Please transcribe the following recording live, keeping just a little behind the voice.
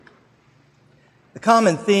The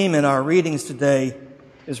common theme in our readings today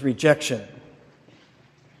is rejection.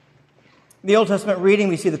 In the Old Testament reading,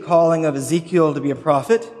 we see the calling of Ezekiel to be a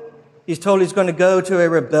prophet. He's told he's going to go to a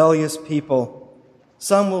rebellious people.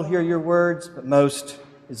 Some will hear your words, but most,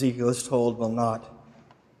 Ezekiel is told, will not.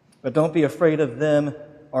 But don't be afraid of them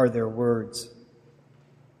or their words.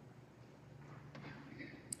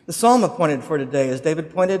 The psalm appointed for today, as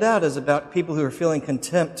David pointed out, is about people who are feeling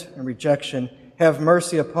contempt and rejection. Have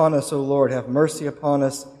mercy upon us, O Lord, have mercy upon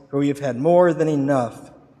us, for we have had more than enough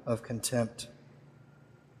of contempt.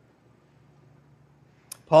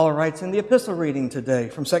 Paul writes in the epistle reading today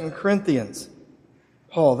from 2 Corinthians,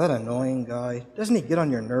 Paul, that annoying guy, doesn't he get on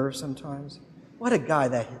your nerves sometimes? What a guy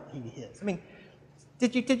that he is. I mean,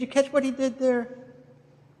 did you catch what he did there?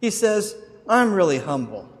 He says, I'm really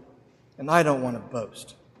humble, and I don't want to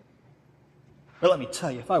boast. But let me tell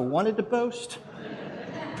you, if I wanted to boast,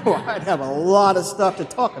 boy, I'd have a lot of stuff to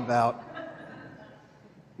talk about.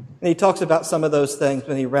 And he talks about some of those things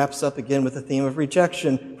when he wraps up again with the theme of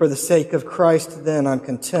rejection. For the sake of Christ, then, I'm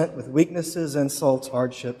content with weaknesses, insults,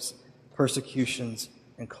 hardships, persecutions,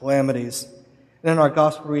 and calamities. And in our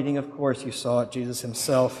gospel reading, of course, you saw it. Jesus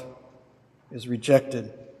himself is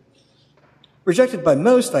rejected. Rejected by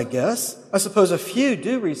most, I guess. I suppose a few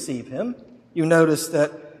do receive him. You notice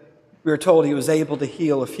that we are told he was able to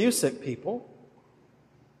heal a few sick people.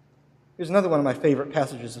 Here's another one of my favorite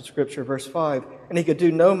passages of Scripture, verse 5. And he could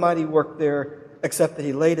do no mighty work there except that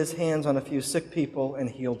he laid his hands on a few sick people and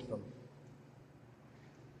healed them.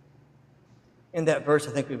 In that verse,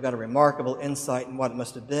 I think we've got a remarkable insight in what it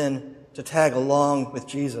must have been to tag along with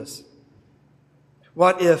Jesus.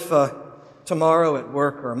 What if tomorrow at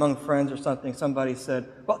work or among friends or something, somebody said,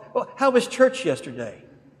 well, how was church yesterday?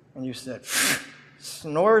 And you said,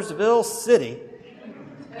 Snoresville City.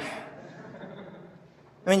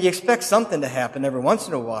 I mean, you expect something to happen every once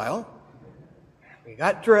in a while. We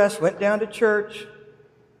got dressed, went down to church.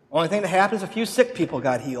 Only thing that happens, a few sick people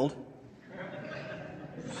got healed.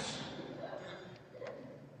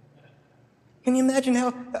 Can you imagine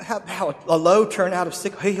how a low turnout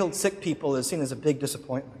of healed sick people is seen as a big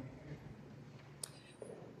disappointment?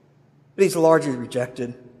 But he's largely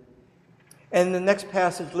rejected. And in the next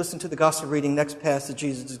passage, listen to the gospel reading, next passage,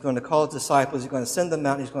 Jesus is going to call his disciples, he's going to send them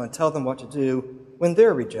out, and he's going to tell them what to do when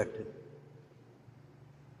they're rejected.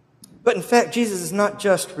 But in fact, Jesus is not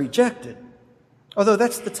just rejected. Although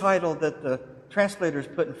that's the title that the translators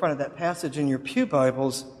put in front of that passage in your pew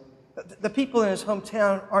Bibles, the people in his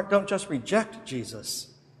hometown don't just reject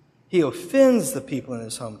Jesus. He offends the people in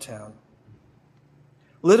his hometown.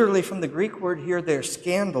 Literally, from the Greek word here, they're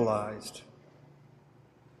scandalized.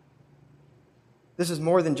 This is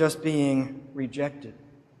more than just being rejected.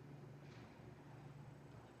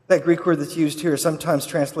 That Greek word that's used here is sometimes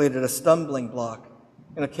translated a stumbling block,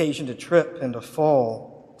 an occasion to trip and to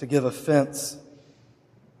fall, to give offense.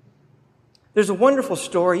 There's a wonderful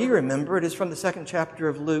story, you remember it, is from the 2nd chapter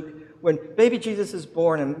of Luke, when baby Jesus is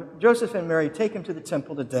born and Joseph and Mary take him to the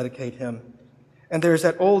temple to dedicate him. And there's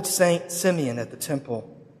that old Saint Simeon at the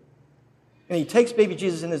temple. And he takes baby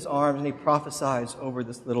Jesus in his arms and he prophesies over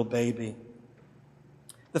this little baby.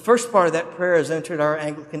 The first part of that prayer is entered our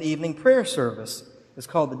Anglican evening prayer service. It's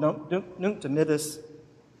called the Nunc Dimittis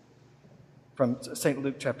from St.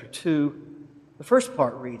 Luke chapter 2. The first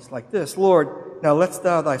part reads like this, Lord, now lettest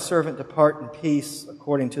thou thy servant depart in peace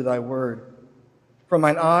according to thy word. For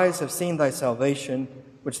mine eyes have seen thy salvation,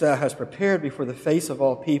 which thou hast prepared before the face of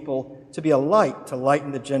all people, to be a light to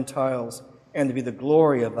lighten the Gentiles, and to be the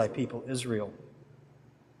glory of thy people Israel.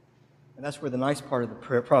 And that's where the nice part of the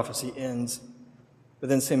prayer prophecy ends. But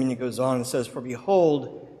then Simeon goes on and says, For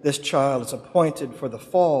behold, this child is appointed for the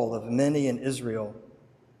fall of many in Israel,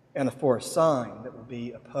 and for a sign that will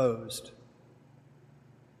be opposed.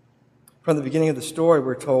 From the beginning of the story,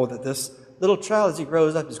 we're told that this little child, as he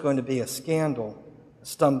grows up, is going to be a scandal, a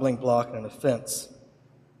stumbling block, and an offense.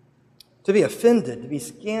 To be offended, to be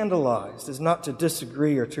scandalized, is not to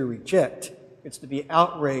disagree or to reject. It's to be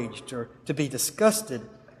outraged or to be disgusted.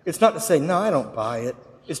 It's not to say, no, I don't buy it.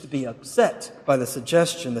 It's to be upset by the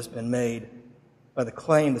suggestion that's been made, by the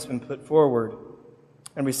claim that's been put forward.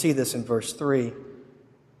 And we see this in verse 3.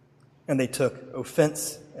 And they took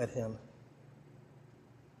offense at him.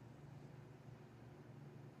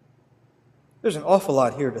 There's an awful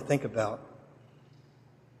lot here to think about.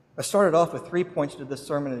 I started off with 3 points to this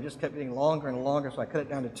sermon, and it just kept getting longer and longer, so I cut it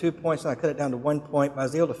down to 2 points, and I cut it down to 1 point. I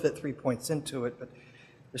was able to fit 3 points into it, but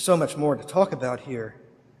there's so much more to talk about here.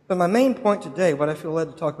 But my main point today, what I feel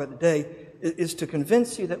led to talk about today, is to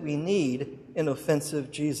convince you that we need an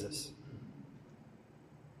offensive Jesus.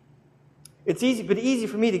 It's easy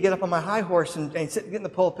for me to get up on my high horse and get in the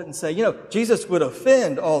pulpit and say, Jesus would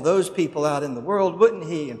offend all those people out in the world, wouldn't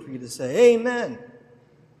he? And for you to say, amen.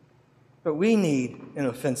 But we need an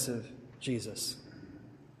offensive Jesus.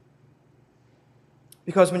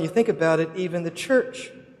 Because when you think about it, even the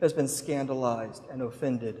church has been scandalized and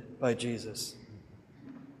offended by Jesus.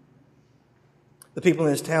 The people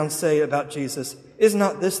in his town say about Jesus, "Is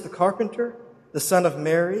not this the carpenter, the son of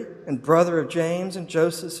Mary, and brother of James and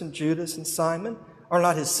Joseph and Judas and Simon? Are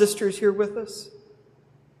not his sisters here with us?"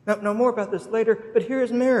 Now, more about this later, but here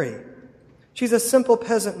is Mary. She's a simple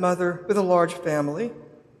peasant mother with a large family.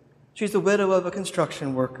 She's the widow of a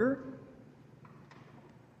construction worker.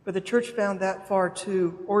 But the church found that far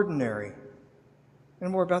too ordinary.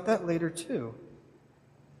 And more about that later, too.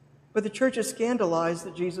 But the church is scandalized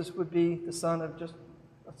that Jesus would be the son of just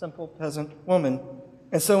a simple peasant woman.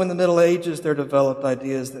 And so in the Middle Ages, there developed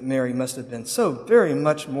ideas that Mary must have been so very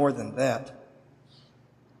much more than that.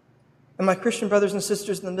 And my Christian brothers and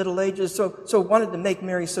sisters in the Middle Ages so wanted to make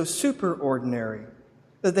Mary so super ordinary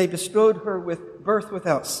that they bestowed her with birth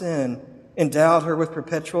without sin, endowed her with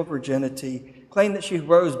perpetual virginity, claimed that she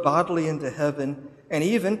rose bodily into heaven, and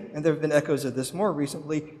even, and there have been echoes of this more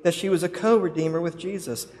recently, that she was a co-redeemer with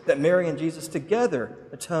Jesus, that Mary and Jesus together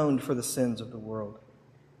atoned for the sins of the world.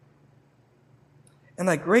 And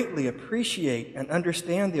I greatly appreciate and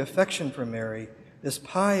understand the affection for Mary, this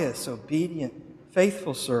pious, obedient,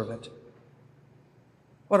 faithful servant.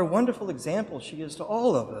 What a wonderful example she is to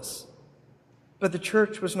all of us. But the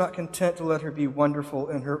church was not content to let her be wonderful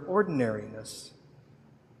in her ordinariness,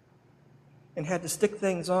 and had to stick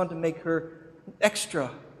things on to make her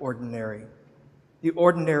extraordinary, the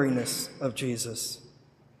ordinariness of Jesus.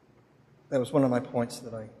 That was one of my points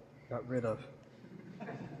that I got rid of.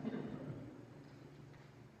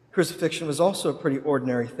 Crucifixion was also a pretty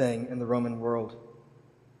ordinary thing in the Roman world.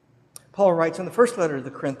 Paul writes in the first letter to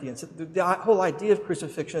the Corinthians that the whole idea of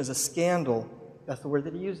crucifixion is a scandal. That's the word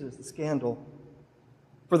that he uses, the scandal.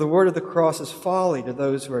 For the word of the cross is folly to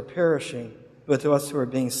those who are perishing, but to us who are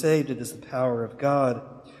being saved it is the power of God.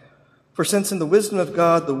 For since in the wisdom of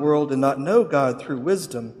God the world did not know God through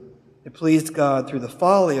wisdom, it pleased God through the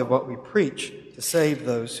folly of what we preach to save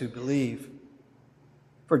those who believe.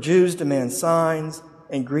 For Jews demand signs,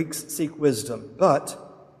 and Greeks seek wisdom, but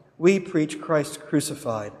we preach Christ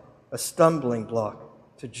crucified, a stumbling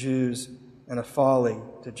block to Jews and a folly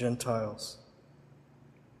to Gentiles.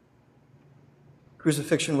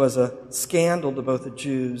 Crucifixion was a scandal to both the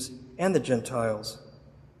Jews and the Gentiles.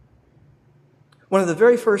 One of the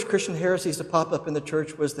very first Christian heresies to pop up in the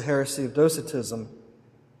church was the heresy of Docetism.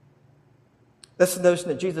 That's the notion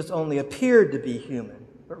that Jesus only appeared to be human,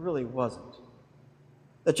 but really wasn't.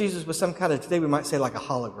 That Jesus was some kind of, today we might say, like a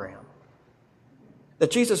hologram.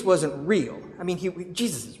 That Jesus wasn't real. I mean,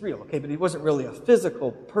 Jesus is real, okay, but he wasn't really a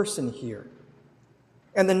physical person here.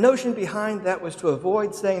 And the notion behind that was to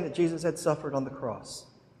avoid saying that Jesus had suffered on the cross,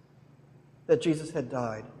 that Jesus had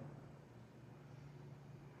died.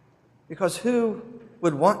 Because who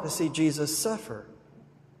would want to see Jesus suffer?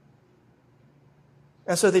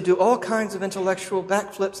 And so they do all kinds of intellectual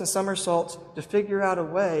backflips and somersaults to figure out a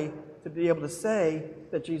way to be able to say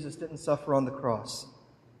that Jesus didn't suffer on the cross.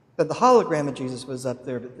 That the hologram of Jesus was up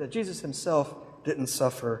there, but that Jesus himself didn't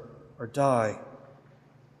suffer or die.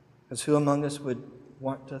 Because who among us would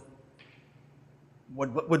want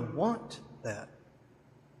that?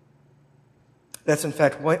 That's in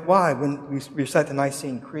fact why when we recite the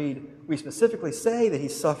Nicene Creed, we specifically say that he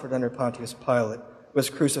suffered under Pontius Pilate, was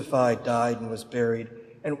crucified, died, and was buried.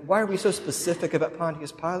 And why are we so specific about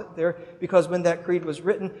Pontius Pilate there? Because when that creed was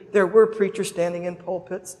written, there were preachers standing in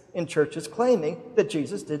pulpits in churches claiming that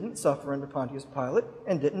Jesus didn't suffer under Pontius Pilate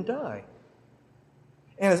and didn't die.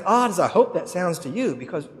 And as odd as I hope that sounds to you,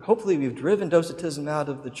 because hopefully we've driven Docetism out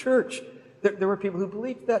of the church, there were people who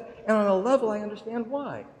believed that, and on a level I understand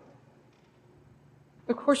why.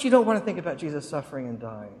 Of course you don't want to think about Jesus suffering and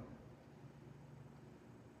dying.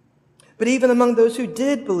 But even among those who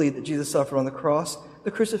did believe that Jesus suffered on the cross,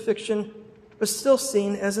 the crucifixion was still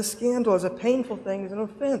seen as a scandal, as a painful thing, as an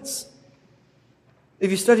offense.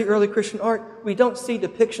 If you study early Christian art, we don't see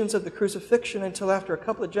depictions of the crucifixion until after a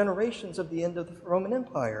couple of generations of the end of the Roman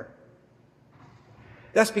Empire.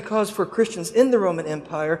 That's because for Christians in the Roman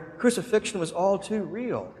Empire, crucifixion was all too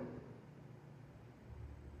real.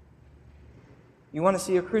 You want to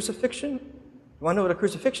see a crucifixion? You want to know what a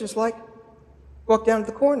crucifixion is like? Walk down to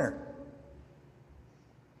the corner.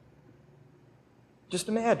 Just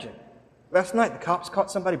imagine. Last night, the cops caught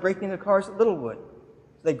somebody breaking into cars at Littlewood.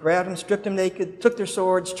 So they grabbed him, stripped him naked, took their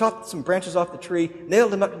swords, chopped some branches off the tree,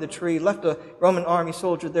 nailed him up to the tree, left a Roman army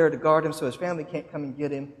soldier there to guard him so his family can't come and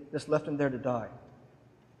get him, just left him there to die.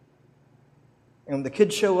 And when the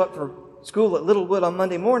kids show up for school at Littlewood on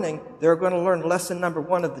Monday morning, they're going to learn lesson number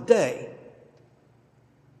 1 of the day.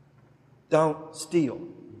 Don't steal.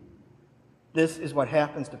 This is what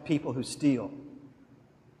happens to people who steal.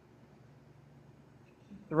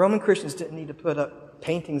 The Roman Christians didn't need to put up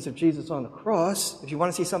paintings of Jesus on the cross. If you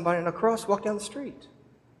want to see somebody on a cross, walk down the street.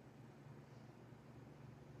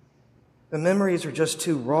 The memories are just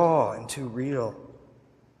too raw and too real.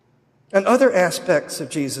 And other aspects of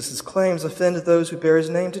Jesus' claims offend those who bear his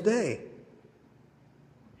name today.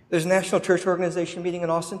 There's a National Church Organization meeting in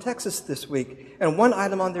Austin, Texas this week, and one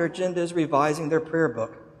item on their agenda is revising their prayer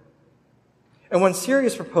book. And one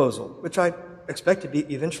serious proposal, which I expect to be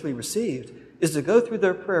eventually received, is to go through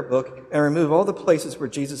their prayer book and remove all the places where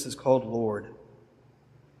Jesus is called Lord.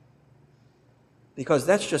 Because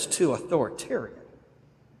that's just too authoritarian.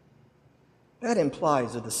 That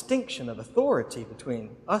implies a distinction of authority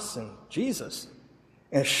between us and Jesus.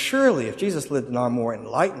 And surely, if Jesus lived in our more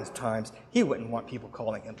enlightened times, he wouldn't want people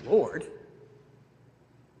calling him Lord.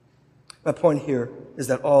 My point here is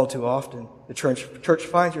that all too often, the church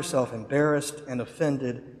finds herself embarrassed and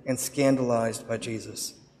offended and scandalized by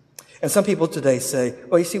Jesus. And some people today say,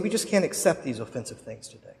 well, you see, we just can't accept these offensive things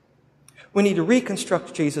today. We need to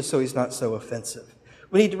reconstruct Jesus so he's not so offensive.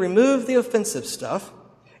 We need to remove the offensive stuff,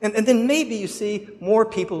 and then maybe, you see, more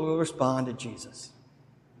people will respond to Jesus.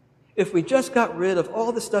 If we just got rid of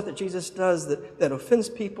all the stuff that Jesus does that offends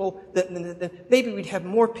people, then maybe we'd have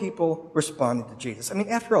more people responding to Jesus. I mean,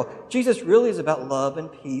 after all, Jesus really is about love and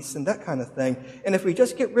peace and that kind of thing. And if we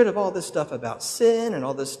just get rid of all this stuff about sin and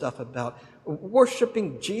all this stuff about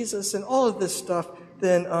worshiping Jesus and all of this stuff,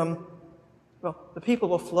 then, the people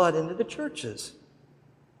will flood into the churches.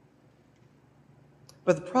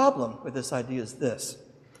 But the problem with this idea is this,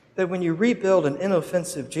 that when you rebuild an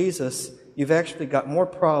inoffensive Jesus, you've actually got more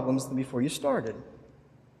problems than before you started.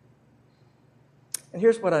 And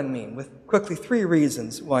here's what I mean, with quickly 3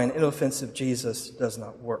 reasons why an inoffensive Jesus does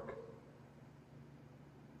not work.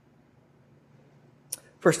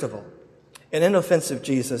 First of all, an inoffensive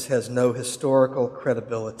Jesus has no historical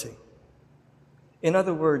credibility. In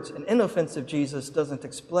other words, an inoffensive Jesus doesn't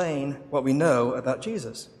explain what we know about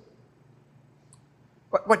Jesus.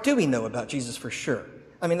 What do we know about Jesus for sure?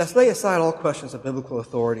 I mean, let's lay aside all questions of biblical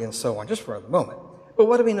authority and so on, just for a moment. But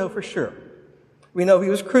what do we know for sure? We know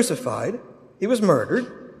he was crucified, he was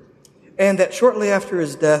murdered, and that shortly after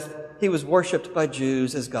his death, he was worshipped by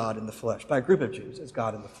Jews as God in the flesh, by a group of Jews as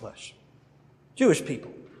God in the flesh. Jewish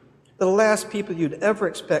people, the last people you'd ever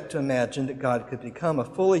expect to imagine that God could become a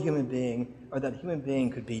fully human being, or that a human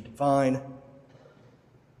being could be divine.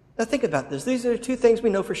 Now think about this. These are 2 things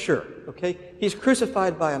we know for sure, okay? He's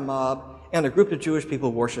crucified by a mob, and a group of Jewish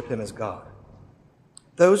people worship him as God.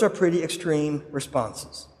 Those are pretty extreme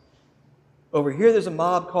responses. Over here, there's a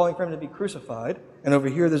mob calling for him to be crucified, and over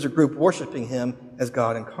here, there's a group worshiping him as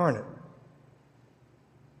God incarnate.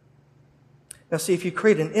 Now see, if you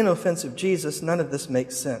create an inoffensive Jesus, none of this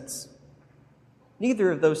makes sense.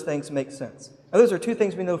 Neither of those things make sense. Now, those are 2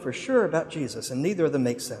 things we know for sure about Jesus, and neither of them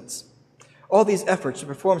make sense. All these efforts to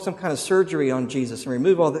perform some kind of surgery on Jesus and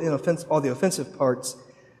remove all the offensive parts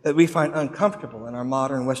that we find uncomfortable in our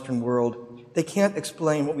modern Western world, they can't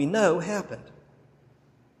explain what we know happened.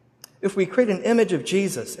 If we create an image of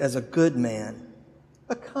Jesus as a good man,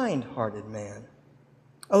 a kind-hearted man,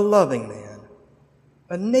 a loving man,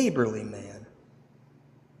 a neighborly man,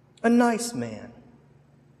 a nice man,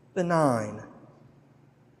 benign,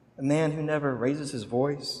 a man who never raises his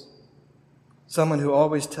voice, someone who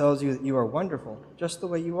always tells you that you are wonderful just the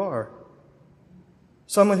way you are,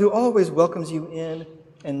 someone who always welcomes you in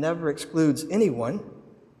and never excludes anyone,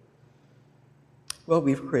 well,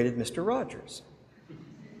 we've created Mr. Rogers.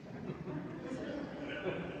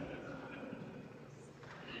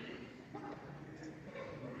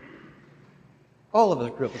 All of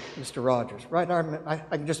us grew up with Mr. Rogers, right? I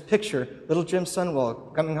can just picture little Jim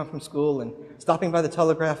Sunwell coming home from school and stopping by the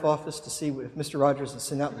telegraph office to see if Mr. Rogers has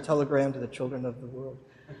sent out the telegram to the children of the world.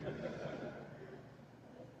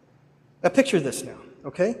 Now picture this now,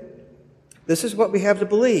 okay? This is what we have to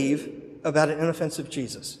believe about an inoffensive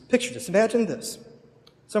Jesus. Picture this. Imagine this.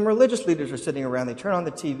 Some religious leaders are sitting around. They turn on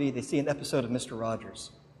the TV. They see an episode of Mr.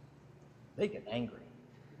 Rogers. They get angry.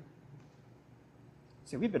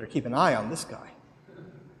 Say, we better keep an eye on this guy.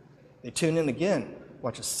 They tune in again,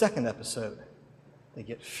 watch a second episode. They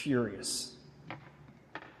get furious.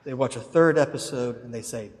 They watch a third episode, and they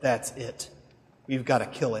say, that's it. We've got to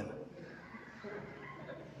kill him.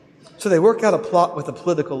 So they work out a plot with the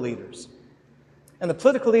political leaders. And the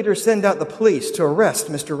political leaders send out the police to arrest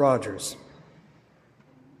Mr. Rogers.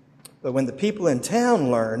 But when the people in town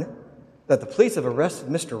learn that the police have arrested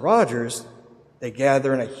Mr. Rogers, they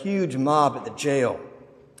gather in a huge mob at the jail.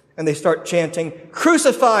 And they start chanting,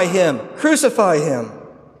 "Crucify him! Crucify him!"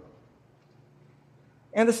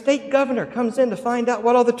 And the state governor comes in to find out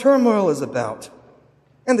what all the turmoil is about.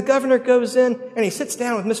 And the governor goes in and he sits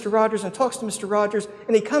down with Mr. Rogers and talks to Mr. Rogers,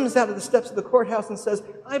 and he comes out of the steps of the courthouse and says,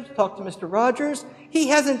 "I've talked to Mr. Rogers. He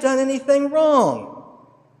hasn't done anything wrong."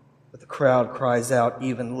 But the crowd cries out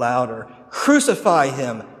even louder, "Crucify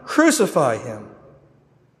him! Crucify him!"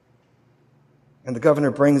 And the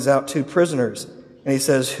governor brings out 2 prisoners, and he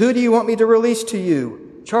says, "Who do you want me to release to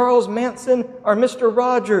you, Charles Manson or Mr.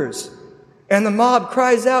 Rogers?" And the mob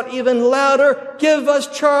cries out even louder, "Give us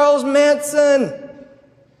Charles Manson!"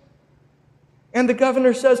 And the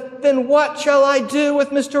governor says, "Then what shall I do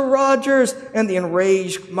with Mr. Rogers?" And the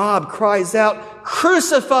enraged mob cries out,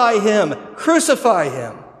 "Crucify him! Crucify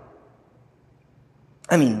him!"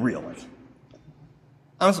 I mean, really.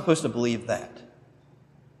 I'm supposed to believe that.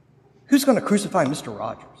 Who's going to crucify Mr.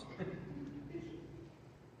 Rogers?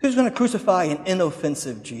 Who's going to crucify an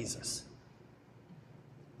inoffensive Jesus?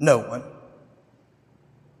 No one.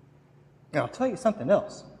 Now, I'll tell you something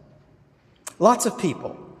else. Lots of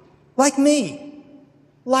people, like me,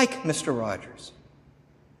 like Mr. Rogers,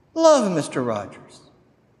 love Mr. Rogers,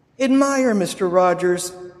 admire Mr.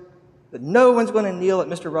 Rogers, but no one's going to kneel at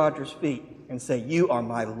Mr. Rogers' feet and say, "You are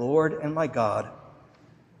my Lord and my God."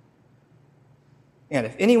 And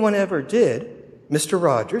if anyone ever did, Mr.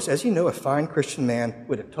 Rogers, as you know, a fine Christian man,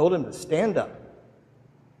 would have told him to stand up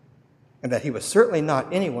and that he was certainly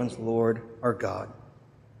not anyone's Lord or God.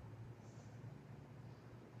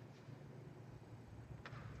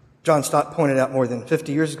 John Stott pointed out more than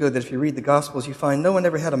 50 years ago that if you read the Gospels, you find no one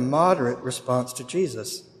ever had a moderate response to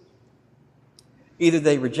Jesus. Either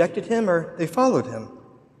they rejected him or they followed him,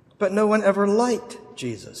 but no one ever liked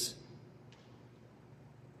Jesus.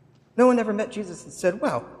 No one ever met Jesus and said,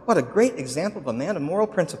 "Wow, what a great example of a man of moral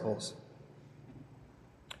principles."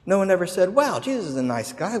 No one ever said, "Wow, Jesus is a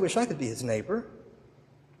nice guy. I wish I could be his neighbor."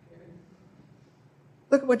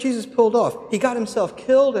 Look at what Jesus pulled off. He got himself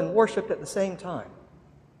killed and worshipped at the same time.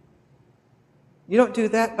 You don't do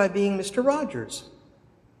that by being Mr. Rogers.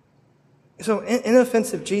 So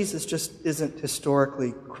inoffensive Jesus just isn't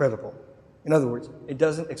historically credible. In other words, it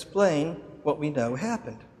doesn't explain what we know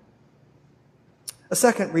happened. A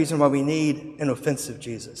second reason why we need an offensive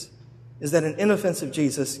Jesus is that an inoffensive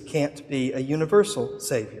Jesus can't be a universal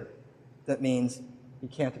Savior. That means he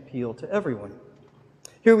can't appeal to everyone.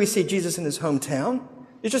 Here we see Jesus in his hometown.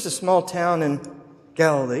 It's just a small town in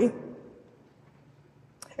Galilee.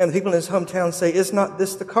 And the people in his hometown say, "Is not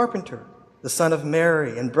this the carpenter, the son of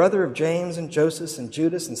Mary, and brother of James and Joseph and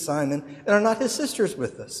Judas and Simon, and are not his sisters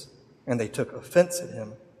with us?" And they took offense at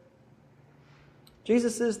him.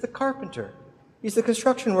 Jesus is the carpenter. He's the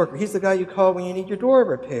construction worker. He's the guy you call when you need your door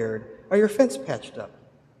repaired or your fence patched up.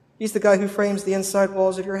 He's the guy who frames the inside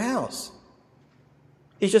walls of your house.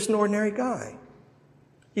 He's just an ordinary guy.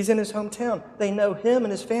 He's in his hometown. They know him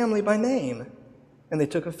and his family by name, and they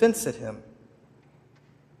took offense at him.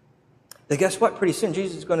 Then guess what? Pretty soon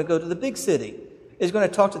Jesus is going to go to the big city. He's going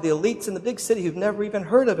to talk to the elites in the big city who've never even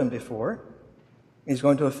heard of him before. He's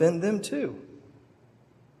going to offend them too.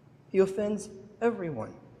 He offends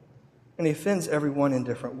everyone. And he offends everyone in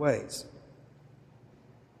different ways.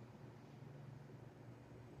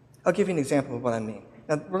 I'll give you an example of what I mean.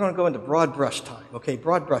 Now, we're going to go into broad brush time, okay?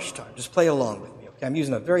 Broad brush time. Just play along with me, okay? I'm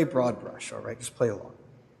using a very broad brush, all right? Just play along.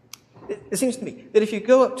 It seems to me that if you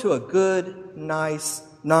go up to a good, nice,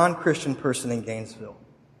 non-Christian person in Gainesville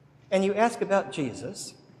and you ask about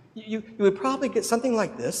Jesus, you would probably get something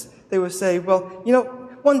like this. They would say, "Well, you know,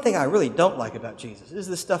 one thing I really don't like about Jesus is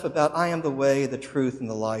the stuff about I am the way, the truth, and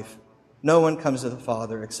the life. No one comes to the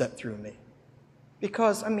Father except through me."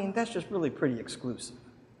 Because, I mean, that's just really pretty exclusive.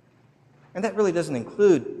 And that really doesn't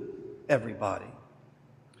include everybody.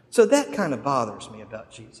 So that kind of bothers me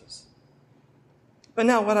about Jesus. But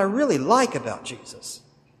now what I really like about Jesus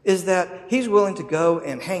is that he's willing to go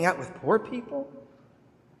and hang out with poor people,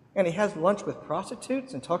 and he has lunch with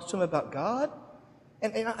prostitutes and talks to them about God.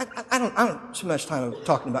 And I don't so much time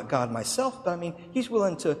talking about God myself, but I mean, he's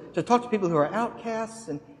willing to talk to people who are outcasts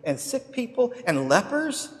and sick people and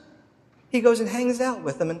lepers. He goes and hangs out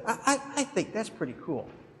with them, and I think that's pretty cool.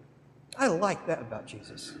 I like that about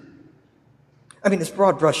Jesus. I mean, it's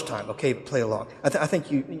broad brush time, okay, but play along. I think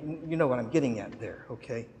you know what I'm getting at there,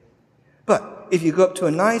 okay? But if you go up to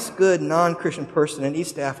a nice, good, non-Christian person in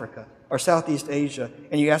East Africa or Southeast Asia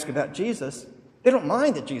and you ask about Jesus, They don't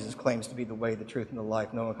mind that Jesus claims to be the way, the truth, and the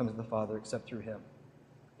life. No one comes to the Father except through him.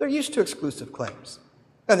 They're used to exclusive claims.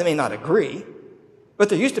 Now, they may not agree, but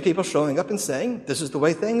they're used to people showing up and saying, this is the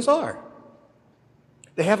way things are.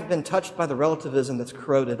 They haven't been touched by the relativism that's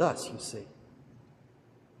corroded us, you see.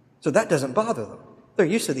 So that doesn't bother them. They're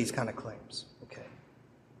used to these kind of claims. Okay.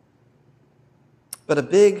 But a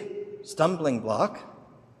big stumbling block,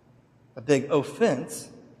 a big offense,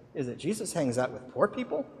 is that Jesus hangs out with poor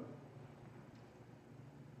people,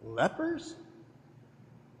 lepers,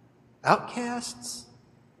 outcasts,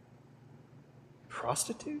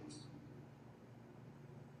 prostitutes.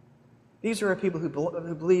 These are people who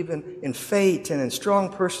believe in fate and in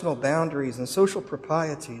strong personal boundaries and social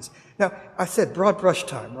proprieties. Now, I said broad brush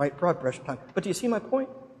time, right? Broad brush time. But do you see my point?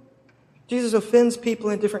 Jesus offends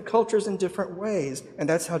people in different cultures in different ways, and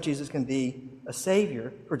that's how Jesus can be a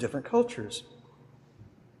savior for different cultures.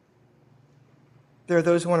 There are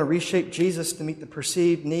those who want to reshape Jesus to meet the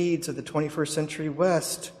perceived needs of the 21st century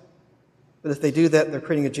West. But if they do that, they're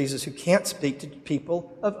creating a Jesus who can't speak to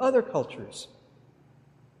people of other cultures.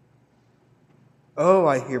 Oh,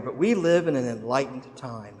 I hear, but we live in an enlightened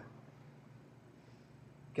time.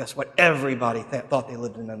 Guess what? Everybody thought they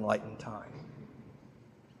lived in an enlightened time.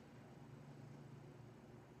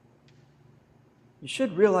 You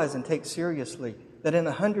should realize and take seriously that in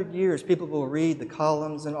 100 years, people will read the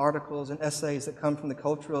columns and articles and essays that come from the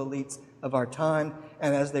cultural elites of our time,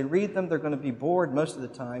 and as they read them, they're going to be bored most of the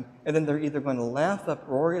time, and then they're either going to laugh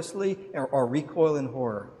uproariously or recoil in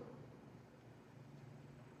horror.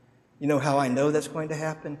 You know how I know that's going to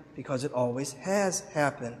happen? Because it always has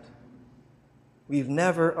happened. We've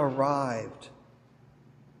never arrived.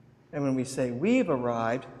 And when we say we've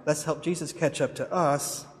arrived, let's help Jesus catch up to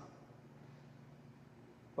us.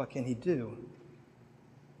 What can he do?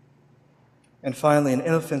 And finally, an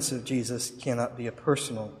inoffensive Jesus cannot be a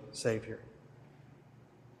personal Savior.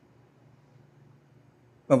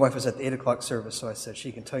 My wife was at the 8 o'clock service, so I said,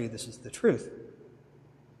 she can tell you this is the truth.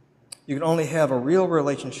 You can only have a real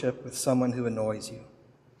relationship with someone who annoys you.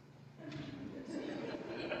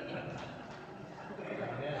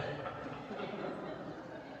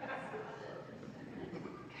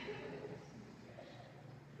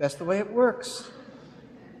 That's the way it works.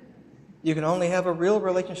 You can only have a real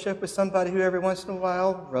relationship with somebody who every once in a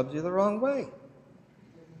while rubs you the wrong way,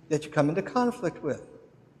 that you come into conflict with,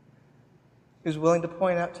 who's willing to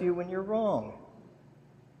point out to you when you're wrong.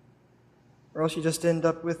 Or else you just end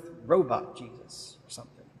up with robot Jesus or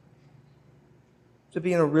something. To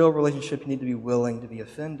be in a real relationship, you need to be willing to be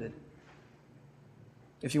offended.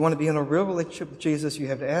 If you want to be in a real relationship with Jesus, you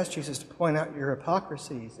have to ask Jesus to point out your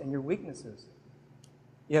hypocrisies and your weaknesses.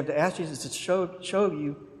 You have to ask Jesus to show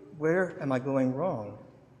you, where am I going wrong?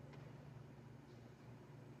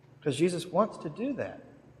 Because Jesus wants to do that.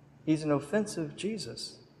 He's an offensive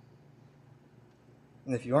Jesus.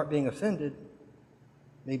 And if you aren't being offended,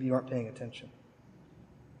 maybe you aren't paying attention.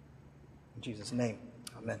 In Jesus' name,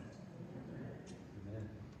 amen.